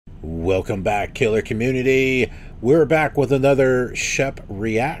Welcome back, killer community. We're back with another Shep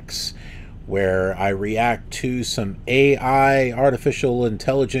Reacts, where I react to some AI, artificial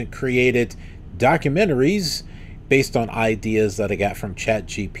intelligent created documentaries based on ideas that I got from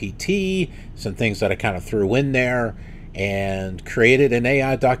ChatGPT, some things that I kind of threw in there, and created an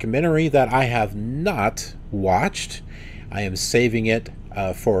AI documentary that I have not watched. I am saving it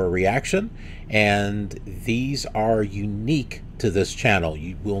for a reaction, and these are unique to this channel.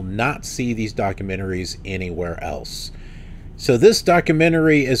 You will not see these documentaries anywhere else. So this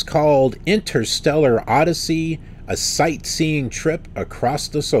documentary is called Interstellar Odyssey, a sightseeing trip across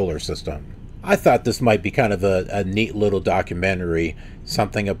the solar system. I thought this might be kind of a neat little documentary,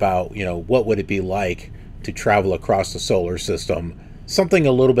 something about, you know, what would it be like to travel across the solar system, something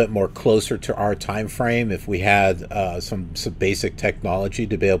a little bit more closer to our time frame. If we had some basic technology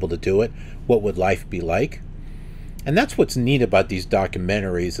to be able to do it, what would life be like? And that's what's neat about these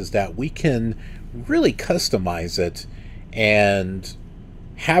documentaries, is that we can really customize it and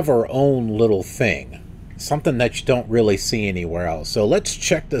have our own little thing, something that you don't really see anywhere else. So let's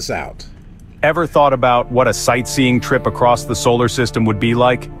check this out. Ever thought about what a sightseeing trip across the solar system would be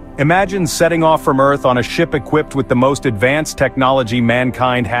like? Imagine setting off from Earth on a ship equipped with the most advanced technology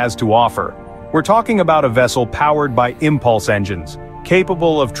mankind has to offer. We're talking about a vessel powered by impulse engines,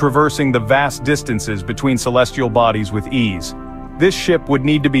 capable of traversing the vast distances between celestial bodies with ease. This ship would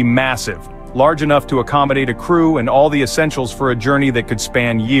need to be massive, large enough to accommodate a crew and all the essentials for a journey that could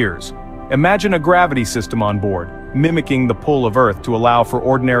span years. Imagine a gravity system on board, mimicking the pull of Earth to allow for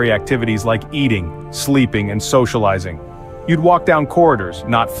ordinary activities like eating, sleeping, and socializing. You'd walk down corridors,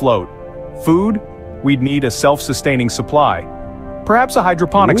 not float. Food? We'd need a self-sustaining supply. Perhaps a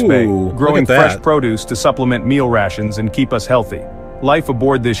hydroponics bay, growing fresh produce to supplement meal rations and keep us healthy. Life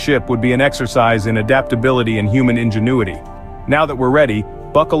aboard this ship would be an exercise in adaptability and human ingenuity. Now that we're ready,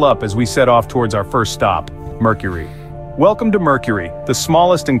 buckle up as we set off towards our first stop, Mercury. Welcome to Mercury, the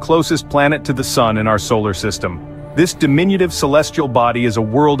smallest and closest planet to the Sun in our solar system. This diminutive celestial body is a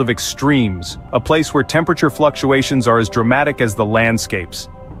world of extremes, a place where temperature fluctuations are as dramatic as the landscapes.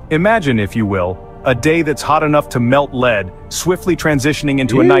 Imagine, if you will, a day that's hot enough to melt lead, swiftly transitioning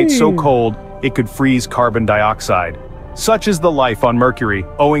into a night so cold it could freeze carbon dioxide. Such is the life on Mercury,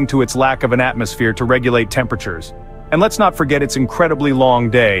 owing to its lack of an atmosphere to regulate temperatures. And let's not forget its incredibly long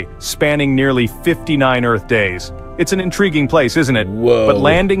day, spanning nearly 59 Earth days. It's an intriguing place, isn't it? Whoa. But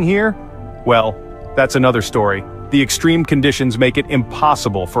landing here? Well, that's another story. The extreme conditions make it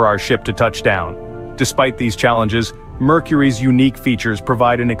impossible for our ship to touch down. Despite these challenges, Mercury's unique features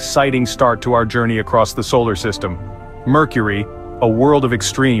provide an exciting start to our journey across the solar system. Mercury, a world of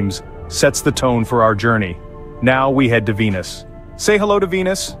extremes, sets the tone for our journey. Now we head to Venus. Say hello to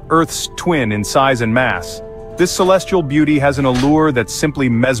Venus, Earth's twin in size and mass. This celestial beauty has an allure that's simply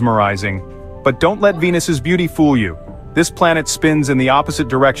mesmerizing. But don't let Venus's beauty fool you. This planet spins in the opposite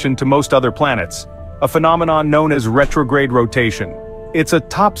direction to most other planets, a phenomenon known as retrograde rotation. It's a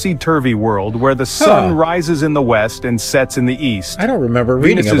topsy-turvy world where the sun rises in the west and sets in the east. I don't remember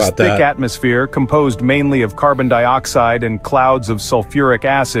reading Venus's about that. Venus's thick atmosphere, composed mainly of carbon dioxide and clouds of sulfuric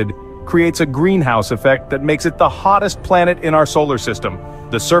acid, creates a greenhouse effect that makes it the hottest planet in our solar system.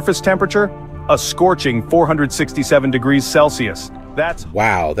 The surface temperature? A scorching 467 degrees Celsius. That's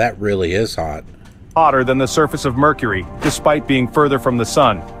wow, that really is hot. Hotter than the surface of Mercury, despite being further from the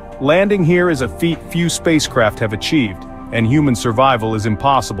sun. Landing here is a feat few spacecraft have achieved, and human survival is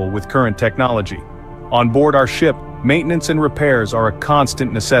impossible with current technology. On board our ship, maintenance and repairs are a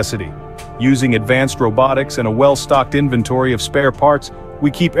constant necessity. Using advanced robotics and a well-stocked inventory of spare parts, we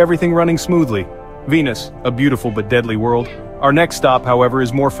keep everything running smoothly. Venus, a beautiful but deadly world. Our next stop, however,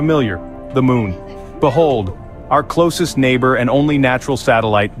 is more familiar: the Moon. Behold, our closest neighbor and only natural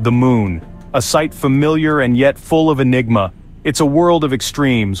satellite, the Moon. A sight familiar and yet full of enigma. It's a world of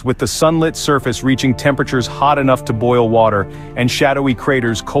extremes, with the sunlit surface reaching temperatures hot enough to boil water, and shadowy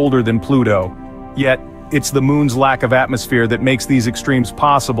craters colder than Pluto. Yet, it's the Moon's lack of atmosphere that makes these extremes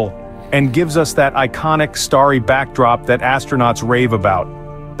possible, and gives us that iconic starry backdrop that astronauts rave about.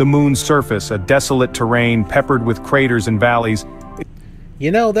 The Moon's surface, a desolate terrain peppered with craters and valleys.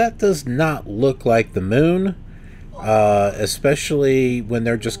 You know, that does not look like the Moon, especially when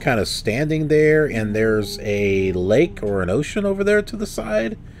they're just kind of standing there and there's a lake or an ocean over there to the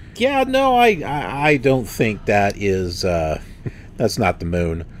side. Yeah, no, I don't think that is, that's not the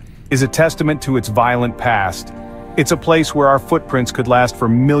Moon. Is a testament to its violent past. It's a place where our footprints could last for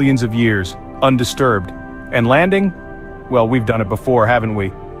millions of years, undisturbed. And landing? Well, we've done it before, haven't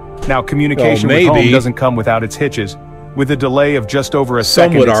we? Now, communication with home doesn't come without its hitches. With a delay of just over a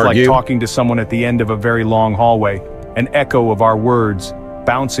second, it's like talking to someone at the end of a very long hallway, an echo of our words.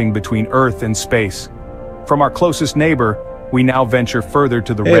 bouncing between Earth and space. From our closest neighbor, we now venture further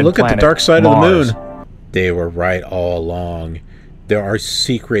to the Hey, red look planet, at the dark side Mars. of the moon. They were right all along. There are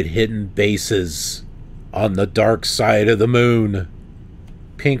secret hidden bases on the dark side of the moon.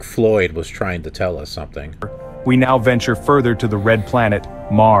 Pink Floyd was trying to tell us something. We now venture further to the red planet,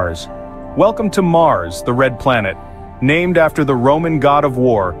 Mars. Welcome to Mars, the red planet. Named after the Roman god of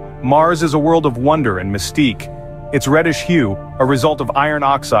war, Mars is a world of wonder and mystique. Its reddish hue, a result of iron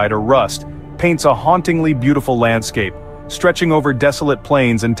oxide or rust, paints a hauntingly beautiful landscape, stretching over desolate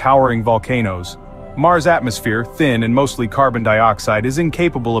plains and towering volcanoes. Mars' atmosphere, thin and mostly carbon dioxide, is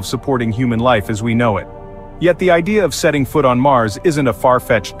incapable of supporting human life as we know it. Yet the idea of setting foot on Mars isn't a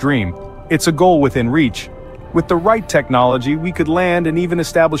far-fetched dream. It's a goal within reach. With the right technology, we could land and even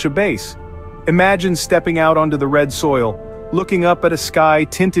establish a base. Imagine stepping out onto the red soil, looking up at a sky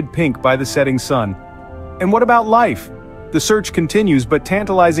tinted pink by the setting sun. And what about life? The search continues, but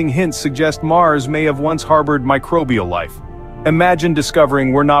tantalizing hints suggest Mars may have once harbored microbial life. Imagine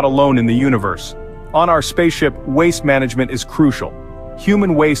discovering we're not alone in the universe. On our spaceship, waste management is crucial.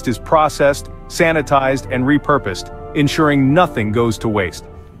 Human waste is processed, sanitized, and repurposed, ensuring nothing goes to waste.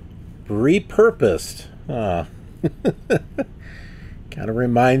 Repurposed. Huh. Kind of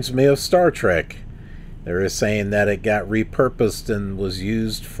reminds me of Star Trek. They were saying that it got repurposed and was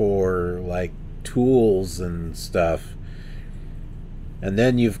used for, like, tools and stuff. And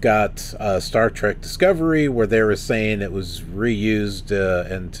then you've got Star Trek Discovery, where they were saying it was reused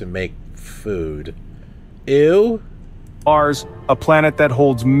and to make food. Ew. Mars, a planet that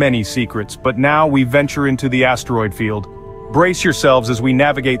holds many secrets, but now we venture into the asteroid field. Brace yourselves as we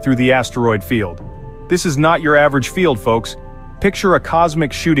navigate through the asteroid field. This is not your average field, folks. Picture a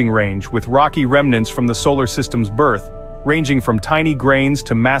cosmic shooting range with rocky remnants from the solar system's birth, ranging from tiny grains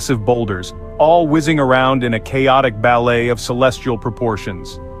to massive boulders, all whizzing around in a chaotic ballet of celestial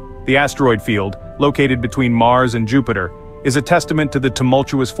proportions. The asteroid field, located between Mars and Jupiter, is a testament to the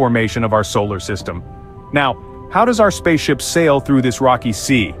tumultuous formation of our solar system. Now, how does our spaceship sail through this rocky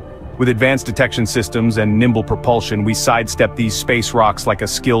sea? With advanced detection systems and nimble propulsion, we sidestep these space rocks like a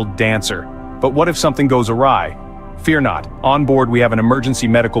skilled dancer. But what if something goes awry? Fear not. On board, we have an emergency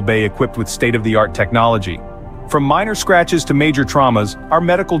medical bay equipped with state-of-the-art technology. From minor scratches to major traumas, our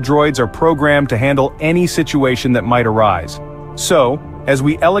medical droids are programmed to handle any situation that might arise. So, as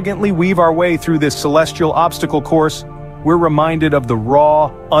we elegantly weave our way through this celestial obstacle course, we're reminded of the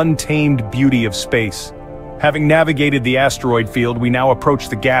raw, untamed beauty of space. Having navigated the asteroid field, we now approach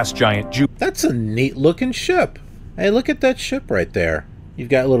the gas giant Jupiter. That's a neat-looking ship. Hey, look at that ship right there. You've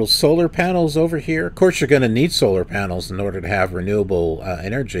got little solar panels over here. Of course, you're going to need solar panels in order to have renewable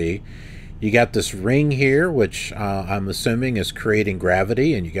energy. You got this ring here, which I'm assuming is creating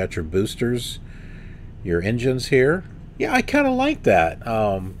gravity, and you got your boosters, your engines here. Yeah, I kind of like that.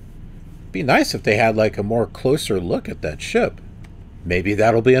 Be nice if they had like a more closer look at that ship. Maybe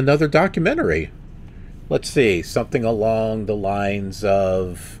that'll be another documentary. Let's see, something along the lines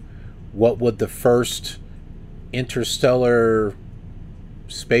of what would the first interstellar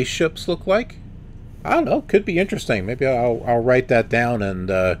spaceships look like? I don't know, could be interesting. Maybe I'll write that down,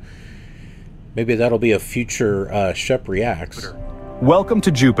 and maybe that'll be a future Shep Reacts. Welcome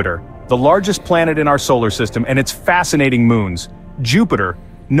to Jupiter, the largest planet in our solar system and its fascinating moons. Jupiter,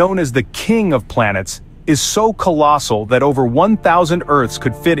 known as the king of planets, is so colossal that over 1,000 Earths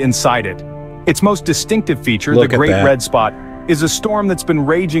could fit inside it. Its most distinctive feature, the Great Red Spot, is a storm that's been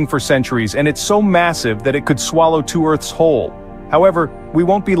raging for centuries, and it's so massive that it could swallow 2 Earths whole. However, we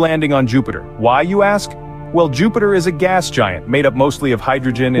won't be landing on Jupiter. Why, you ask? Well, Jupiter is a gas giant made up mostly of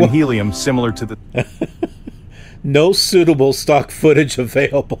hydrogen and helium, similar to the... No suitable stock footage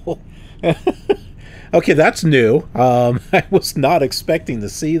available. Okay, that's new. I was not expecting to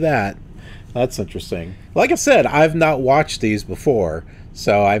see that. That's interesting. Like I said, I've not watched these before.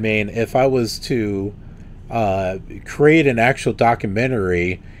 So, I mean, if I was to create an actual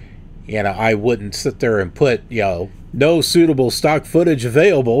documentary, you know, I wouldn't sit there and put, you know, no suitable stock footage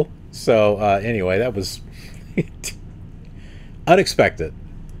available. So, anyway, that was unexpected.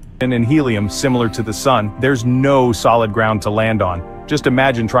 And helium, similar to the sun, there's no solid ground to land on. Just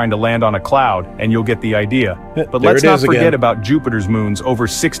imagine trying to land on a cloud, and you'll get the idea. But let's not forget about Jupiter's moons, over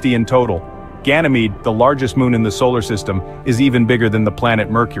 60 in total. Ganymede, the largest moon in the solar system, is even bigger than the planet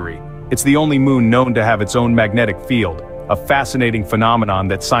Mercury. It's the only moon known to have its own magnetic field, a fascinating phenomenon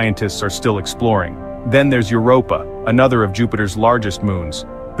that scientists are still exploring. Then there's Europa, another of Jupiter's largest moons.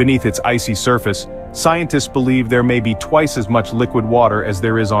 Beneath its icy surface, scientists believe there may be twice as much liquid water as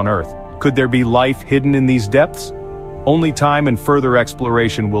there is on Earth. Could there be life hidden in these depths? Only time and further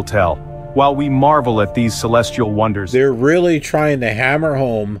exploration will tell. while we marvel at these celestial wonders. They're really trying to hammer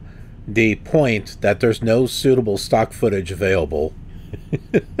home the point that there's no suitable stock footage available.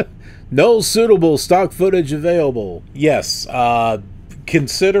 No suitable stock footage available. Yes,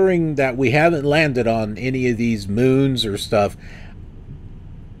 considering that we haven't landed on any of these moons or stuff,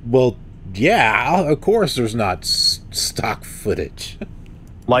 well, yeah, of course there's not stock footage.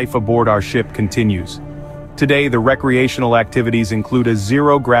 Life aboard our ship continues. Today, the recreational activities include a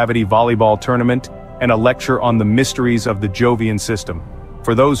zero-gravity volleyball tournament and a lecture on the mysteries of the Jovian system.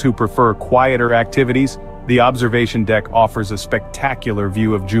 For those who prefer quieter activities, the observation deck offers a spectacular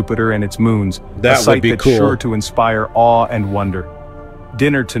view of Jupiter and its moons, a sight that's sure to inspire awe and wonder.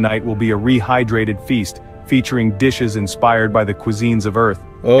 Dinner tonight will be a rehydrated feast, featuring dishes inspired by the cuisines of Earth.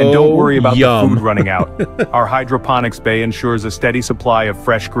 And don't worry about the food running out. Our hydroponics bay ensures a steady supply of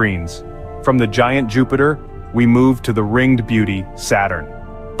fresh greens. From the giant Jupiter, we move to the ringed beauty, Saturn.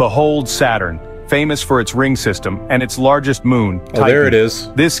 Behold Saturn, famous for its ring system and its largest moon, Titan. Oh, there it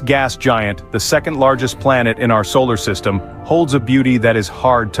is. This gas giant, the second largest planet in our solar system, holds a beauty that is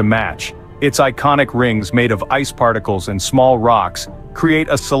hard to match. Its iconic rings made of ice particles and small rocks create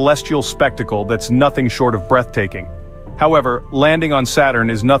a celestial spectacle that's nothing short of breathtaking. However, landing on Saturn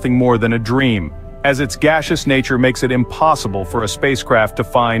is nothing more than a dream, as its gaseous nature makes it impossible for a spacecraft to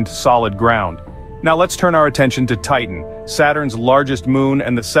find solid ground. Now let's turn our attention to Titan, Saturn's largest moon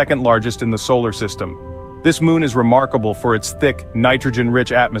and the second largest in the solar system. This moon is remarkable for its thick,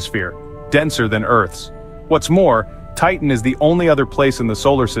 nitrogen-rich atmosphere, denser than Earth's. What's more, Titan is the only other place in the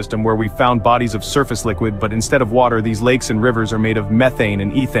solar system where we found bodies of surface liquid, but instead of water, these lakes and rivers are made of methane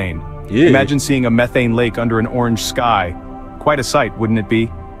and ethane. Yeah. Imagine seeing a methane lake under an orange sky. Quite a sight, wouldn't it be?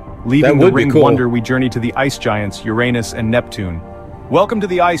 Leaving the ringed wonder, we journey to the ice giants Uranus and Neptune. Welcome to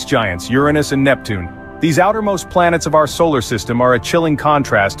the ice giants, Uranus and Neptune. These outermost planets of our solar system are a chilling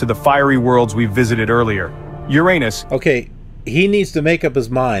contrast to the fiery worlds we visited earlier. Uranus... Okay, he needs to make up his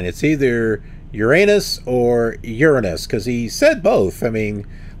mind. It's either Uranus or Uranus, because he said both. I mean,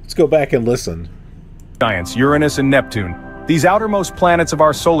 let's go back and listen. Giants, Uranus and Neptune. These outermost planets of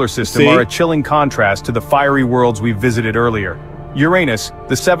our solar system are a chilling contrast to the fiery worlds we visited earlier. Uranus,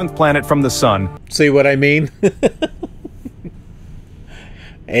 the seventh planet from the Sun. See what I mean?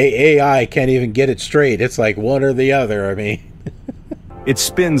 AI can't even get it straight. It's like one or the other, I mean. It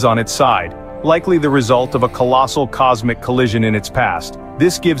spins on its side, likely the result of a colossal cosmic collision in its past.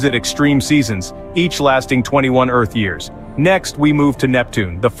 This gives it extreme seasons, each lasting 21 Earth years. Next, we move to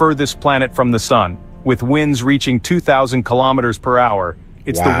Neptune, the furthest planet from the Sun. With winds reaching 2,000 kilometers per hour,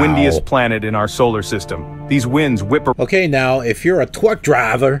 it's the windiest planet in our solar system. These winds whip... Okay, now, if you're a truck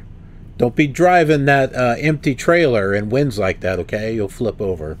driver, don't be driving that empty trailer in winds like that, okay? You'll flip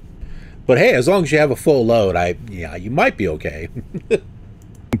over. But hey, as long as you have a full load, yeah, you might be okay.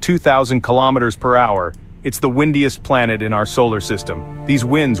 2,000 kilometers per hour, it's the windiest planet in our solar system. These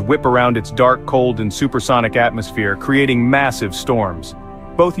winds whip around its dark, cold, and supersonic atmosphere, creating massive storms.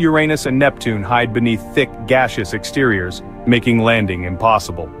 Both Uranus and Neptune hide beneath thick, gaseous exteriors, making landing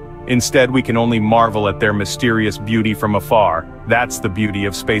impossible. Instead, we can only marvel at their mysterious beauty from afar. That's the beauty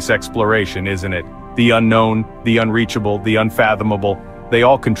of space exploration, isn't it? The unknown, the unreachable, the unfathomable, they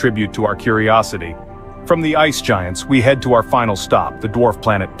all contribute to our curiosity. From the ice giants, we head to our final stop, the dwarf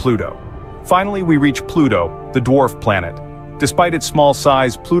planet Pluto. Finally, we reach Pluto, the dwarf planet. Despite its small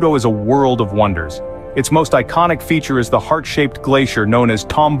size, Pluto is a world of wonders. Its most iconic feature is the heart-shaped glacier known as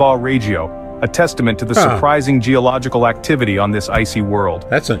Tombaugh Regio, a testament to the surprising geological activity on this icy world.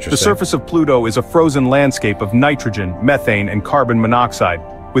 That's interesting. The surface of Pluto is a frozen landscape of nitrogen, methane, and carbon monoxide,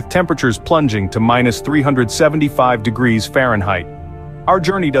 with temperatures plunging to minus 375 degrees Fahrenheit. Our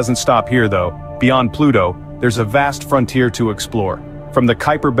journey doesn't stop here, though. Beyond Pluto, there's a vast frontier to explore. From the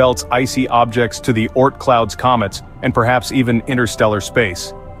Kuiper Belt's icy objects to the Oort cloud's comets, and perhaps even interstellar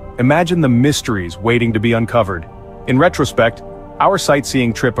space. Imagine the mysteries waiting to be uncovered. In retrospect, our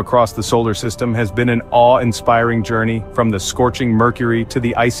sightseeing trip across the solar system has been an awe-inspiring journey, from the scorching Mercury to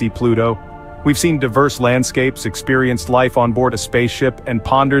the icy Pluto. We've seen diverse landscapes, experienced life on board a spaceship, and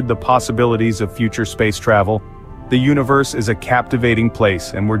pondered the possibilities of future space travel. The universe is a captivating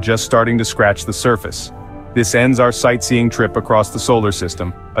place, and we're just starting to scratch the surface. This ends our sightseeing trip across the solar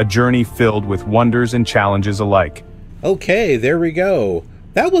system, a journey filled with wonders and challenges alike. Okay, there we go.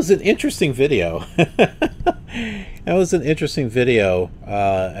 That was an interesting video. That was an interesting video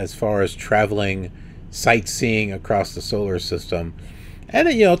as far as traveling, sightseeing across the solar system. And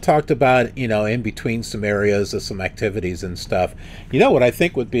it, talked about, in between some areas of some activities and stuff. What I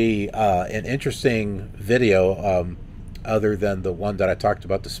think would be an interesting video, other than the one that I talked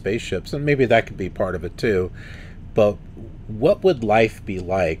about, the spaceships, and maybe that could be part of it too. But what would life be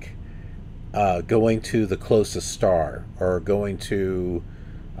like going to the closest star or going to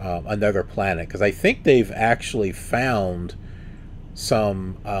another planet, because I think they've actually found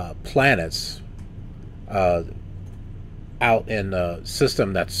some planets out in a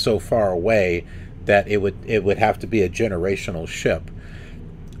system that's so far away that it would have to be a generational ship.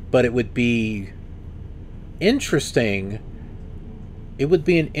 But it would be interesting. It would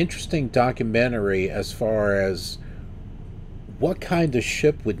be an interesting documentary as far as what kind of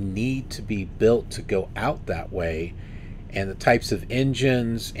ship would need to be built to go out that way, and the types of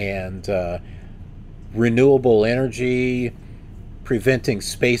engines and renewable energy, preventing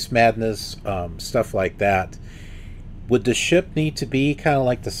space madness, stuff like that. Would the ship need to be kind of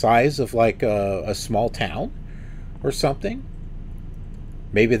like the size of like a small town or something?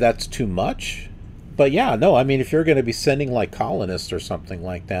 Maybe that's too much. But yeah, no, I mean, if you're going to be sending like colonists or something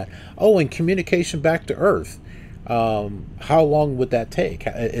like that. Oh, and communication back to Earth. How long would that take?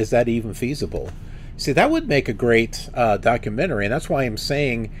 Is that even feasible? See, that would make a great documentary. And that's why I'm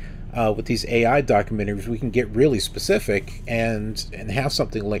saying with these AI documentaries, we can get really specific and have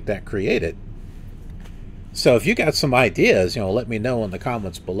something like that created. So if you got some ideas, let me know in the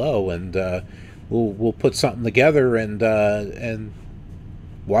comments below, and we'll put something together and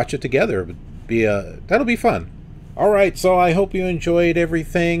watch it together. That'll be fun. All right, so I hope you enjoyed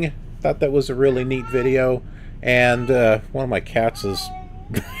everything. Thought that was a really neat video, and one of my cats is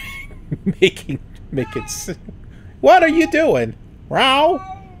making. What are you doing?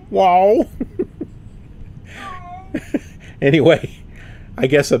 Wow, wow. Anyway, I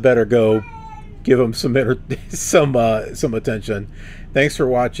guess I better go give them some attention. Thanks for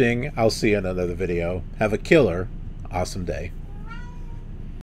watching. I'll see you in another video. Have a killer, awesome day.